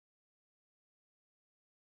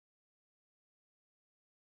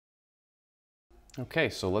Okay,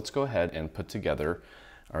 so let's go ahead and put together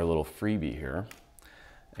our little freebie here.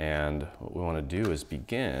 And what we want to do is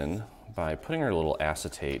begin by putting our little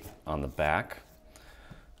acetate on the back.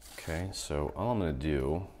 Okay, so all I'm going to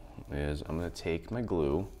do is I'm going to take my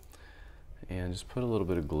glue and just put a little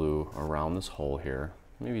bit of glue around this hole here,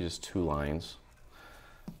 maybe just 2 lines,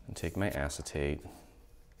 and take my acetate.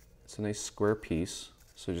 It's a nice square piece,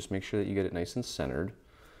 so just make sure that you get it nice and centered,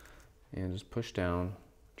 and just push down.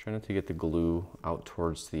 Try not to get the glue out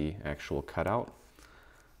towards the actual cutout.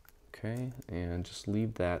 Okay, and just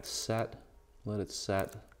leave that set, let it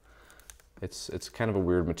set. It's kind of a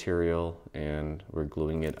weird material, and we're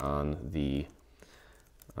gluing it on the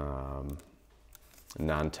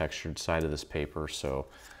non-textured side of this paper, so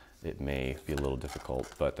it may be a little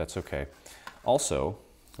difficult, but that's okay. Also,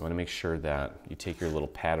 you want to make sure that you take your little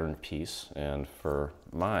pattern piece, and for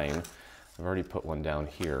mine, I've already put one down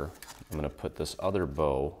here. I'm going to put this other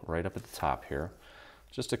bow right up at the top here,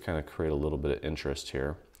 just to kind of create a little bit of interest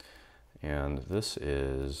here. And this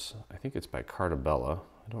is, I think it's by Cartabella.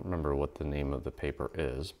 I don't remember what the name of the paper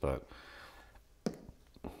is, but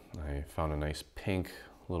I found a nice pink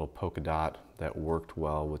little polka dot that worked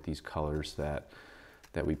well with these colors that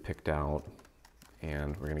we picked out.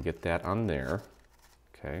 And we're going to get that on there.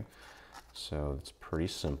 Okay, so it's pretty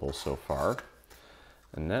simple so far.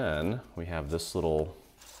 And then we have this little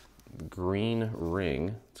green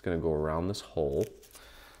ring. It's going to go around this hole.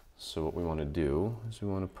 So what we want to do is we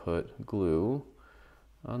want to put glue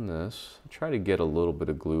on this. Try to get a little bit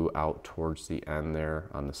of glue out towards the end there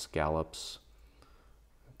on the scallops.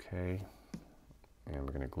 Okay, and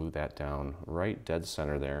we're going to glue that down right dead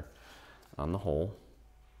center there on the hole,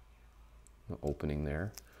 the opening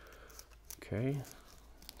there. Okay,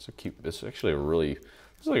 it's a cute. It's actually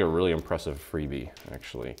it's like a really impressive freebie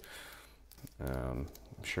actually. I'm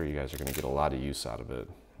sure you guys are going to get a lot of use out of it.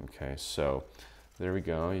 Okay, so there we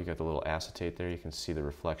go. You got the little acetate there. You can see the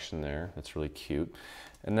reflection there. That's really cute.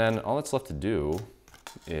 And then all that's left to do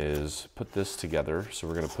is put this together. So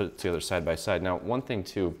we're going to put it together side by side. Now, one thing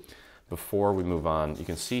too, before we move on, you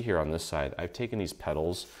can see here on this side, I've taken these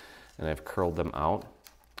petals and I've curled them out.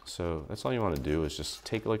 So that's all you want to do is just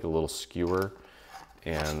take like a little skewer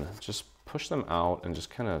and just push them out and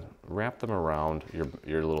just kind of wrap them around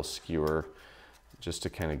your little skewer, just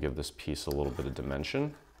to kind of give this piece a little bit of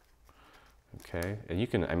dimension. Okay, and you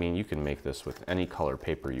can make this with any color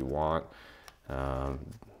paper you want.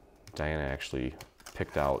 Diana actually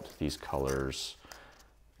picked out these colors.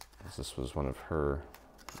 This was one of her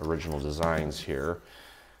original designs here.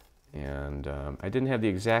 And I didn't have the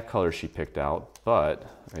exact color she picked out, but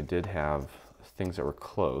I did have things that were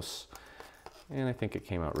close. And I think it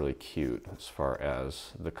came out really cute as far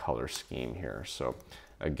as the color scheme here. So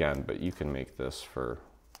again, but you can make this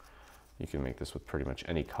with pretty much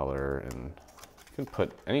any color, and you can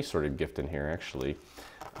put any sort of gift in here actually.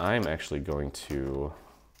 I'm actually going to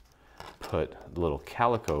put little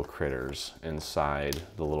calico critters inside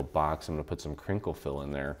the little box. I'm going to put some crinkle fill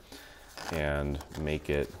in there and make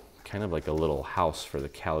it kind of like a little house for the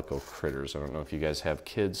calico critters. I don't know if you guys have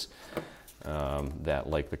kids that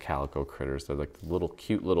like the calico critters. They're like little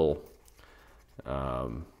cute little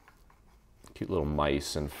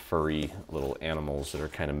mice and furry little animals that are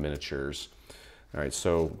kind of miniatures. All right,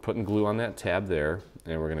 so putting glue on that tab there,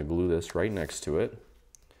 and we're going to glue this right next to it.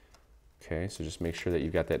 Okay, so just make sure that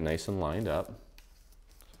you've got that nice and lined up.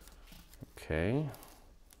 Okay,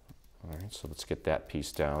 all right, so let's get that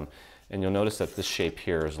piece down. And you'll notice that this shape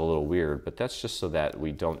here is a little weird, but that's just so that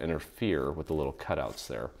we don't interfere with the little cutouts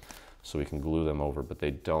there. So we can glue them over, but they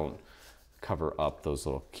don't cover up those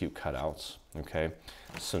little cute cutouts. Okay,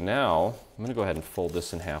 so now I'm going to go ahead and fold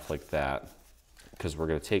this in half like that, because we're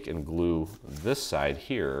going to take and glue this side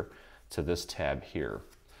here to this tab here.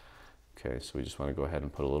 Okay, so we just want to go ahead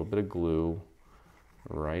and put a little bit of glue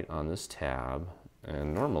right on this tab.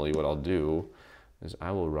 And normally what I'll do is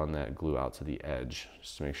I will run that glue out to the edge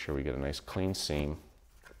just to make sure we get a nice clean seam.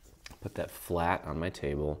 Put that flat on my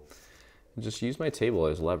table and just use my table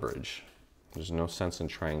as leverage. There's no sense in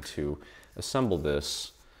trying to assemble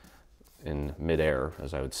this in midair,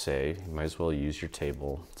 as I would say. You might as well use your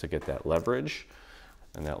table to get that leverage,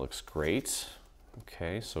 and that looks great.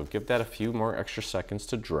 Okay, so give that a few more extra seconds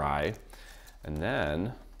to dry, and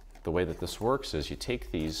then the way that this works is you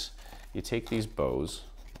take these bows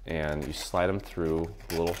and you slide them through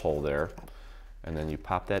the little hole there, and then you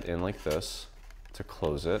pop that in like this to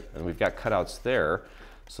close it. And we've got cutouts there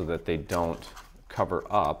so that they don't cover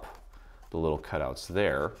up the little cutouts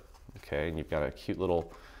there. Okay, and you've got a cute little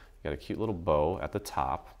bow at the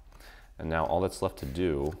top. And now all that's left to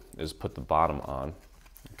do is put the bottom on.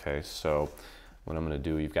 Okay, so what I'm going to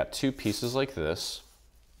do, you've got two pieces like this,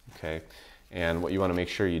 okay? And what you want to make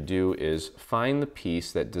sure you do is find the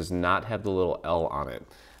piece that does not have the little L on it.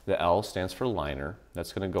 The L stands for liner.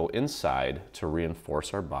 That's going to go inside to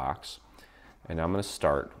reinforce our box. And I'm going to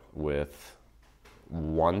start with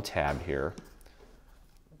one tab here,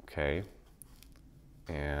 okay?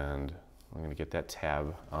 And I'm going to get that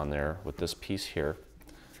tab on there with this piece here.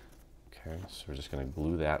 Okay, so we're just going to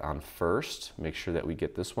glue that on first. Make sure that we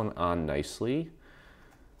get this one on nicely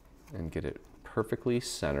and get it perfectly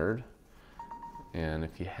centered. And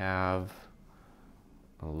if you have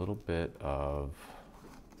a little bit of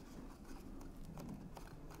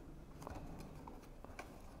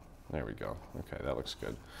there we go. Okay, that looks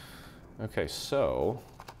good. Okay, so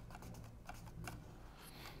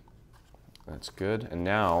that's good. And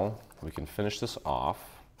now we can finish this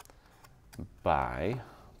off by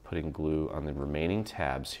putting glue on the remaining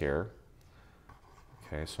tabs here.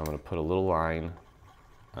 Okay, so I'm going to put a little line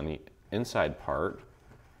on the inside part,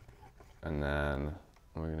 and then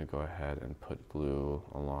we're going to go ahead and put glue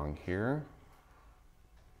along here.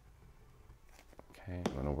 Okay,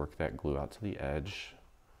 I'm going to work that glue out to the edge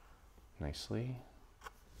nicely.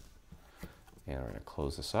 And we're going to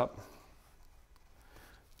close this up.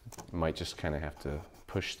 You might just kind of have to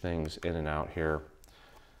push things in and out here.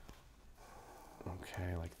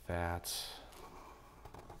 Okay, like that.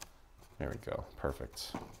 There we go,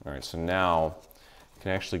 perfect. All right, so now you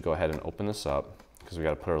can actually go ahead and open this up because we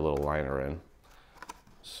got to put our little liner in.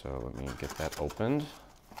 So let me get that opened.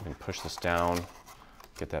 I can push this down,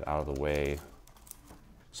 get that out of the way.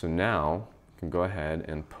 So now you can go ahead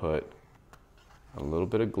and put a little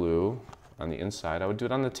bit of glue on the inside. I would do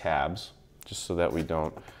it on the tabs just so that we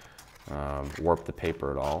don't warp the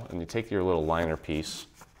paper at all. And you take your little liner piece,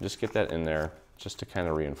 just get that in there just to kind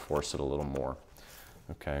of reinforce it a little more.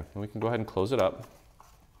 Okay, and we can go ahead and close it up.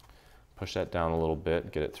 Push that down a little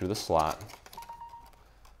bit, get it through the slot.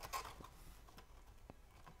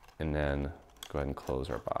 And then go ahead and close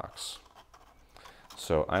our box.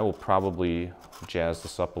 So I will probably jazz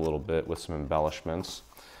this up a little bit with some embellishments.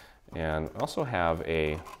 And I also have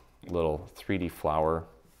a little 3D flower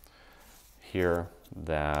here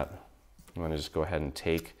that I'm going to just go ahead and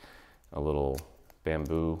take a little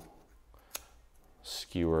bamboo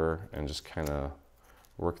skewer and just kind of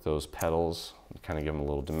work those petals, kind of give them a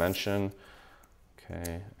little dimension.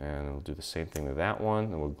 Okay, and we'll do the same thing to that one,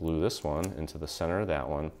 and we'll glue this one into the center of that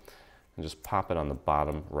one and just pop it on the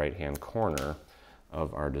bottom right hand corner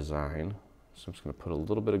of our design. So I'm just going to put a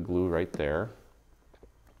little bit of glue right there.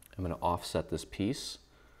 I'm going to offset this piece.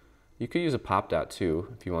 You could use a pop dot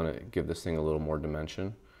too if you want to give this thing a little more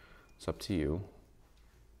dimension. It's up to you.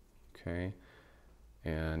 Okay,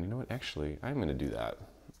 and you know what, actually I'm going to do that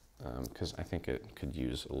because I think it could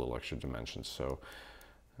use a little extra dimension. So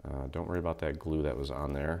don't worry about that glue that was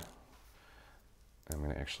on there. I'm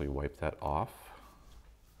going to actually wipe that off.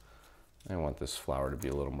 I want this flower to be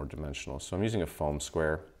a little more dimensional, so I'm using a foam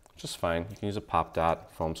square, just fine. You can use a pop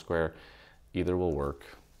dot, foam square, either will work.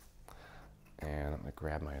 And I'm going to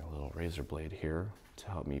grab my little razor blade here to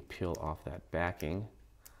help me peel off that backing.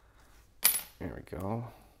 There we go.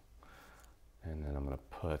 And then I'm going to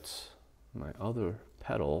put my other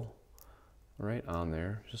petal right on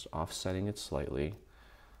there, just offsetting it slightly,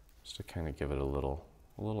 just to kind of give it a little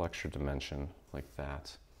extra dimension like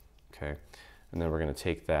that. Okay, and then we're going to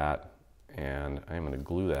take that and I'm going to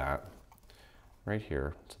glue that right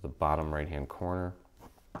here to the bottom right hand corner.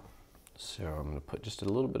 So I'm going to put just a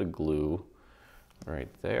little bit of glue right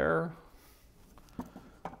there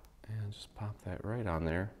and just pop that right on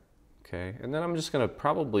there. Okay, and then I'm just going to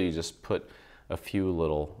probably just put a few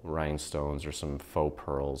little rhinestones or some faux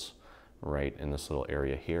pearls right in this little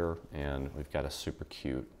area here, and we've got a super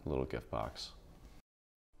cute little gift box.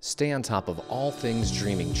 Stay on top of all things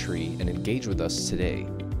Dreaming Tree and engage with us today.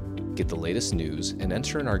 Get the latest news and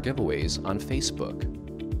enter in our giveaways on Facebook.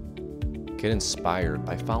 Get inspired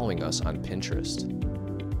by following us on Pinterest.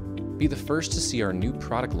 Be the first to see our new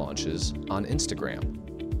product launches on Instagram.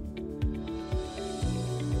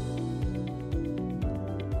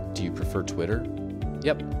 Do you prefer Twitter?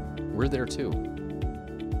 Yep, we're there too.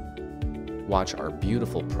 Watch our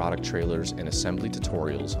beautiful product trailers and assembly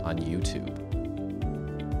tutorials on YouTube.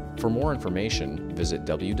 For more information, visit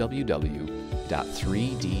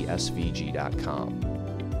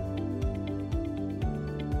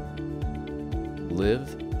www.3dsvg.com.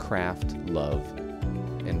 Live, craft, love,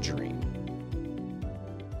 and dream.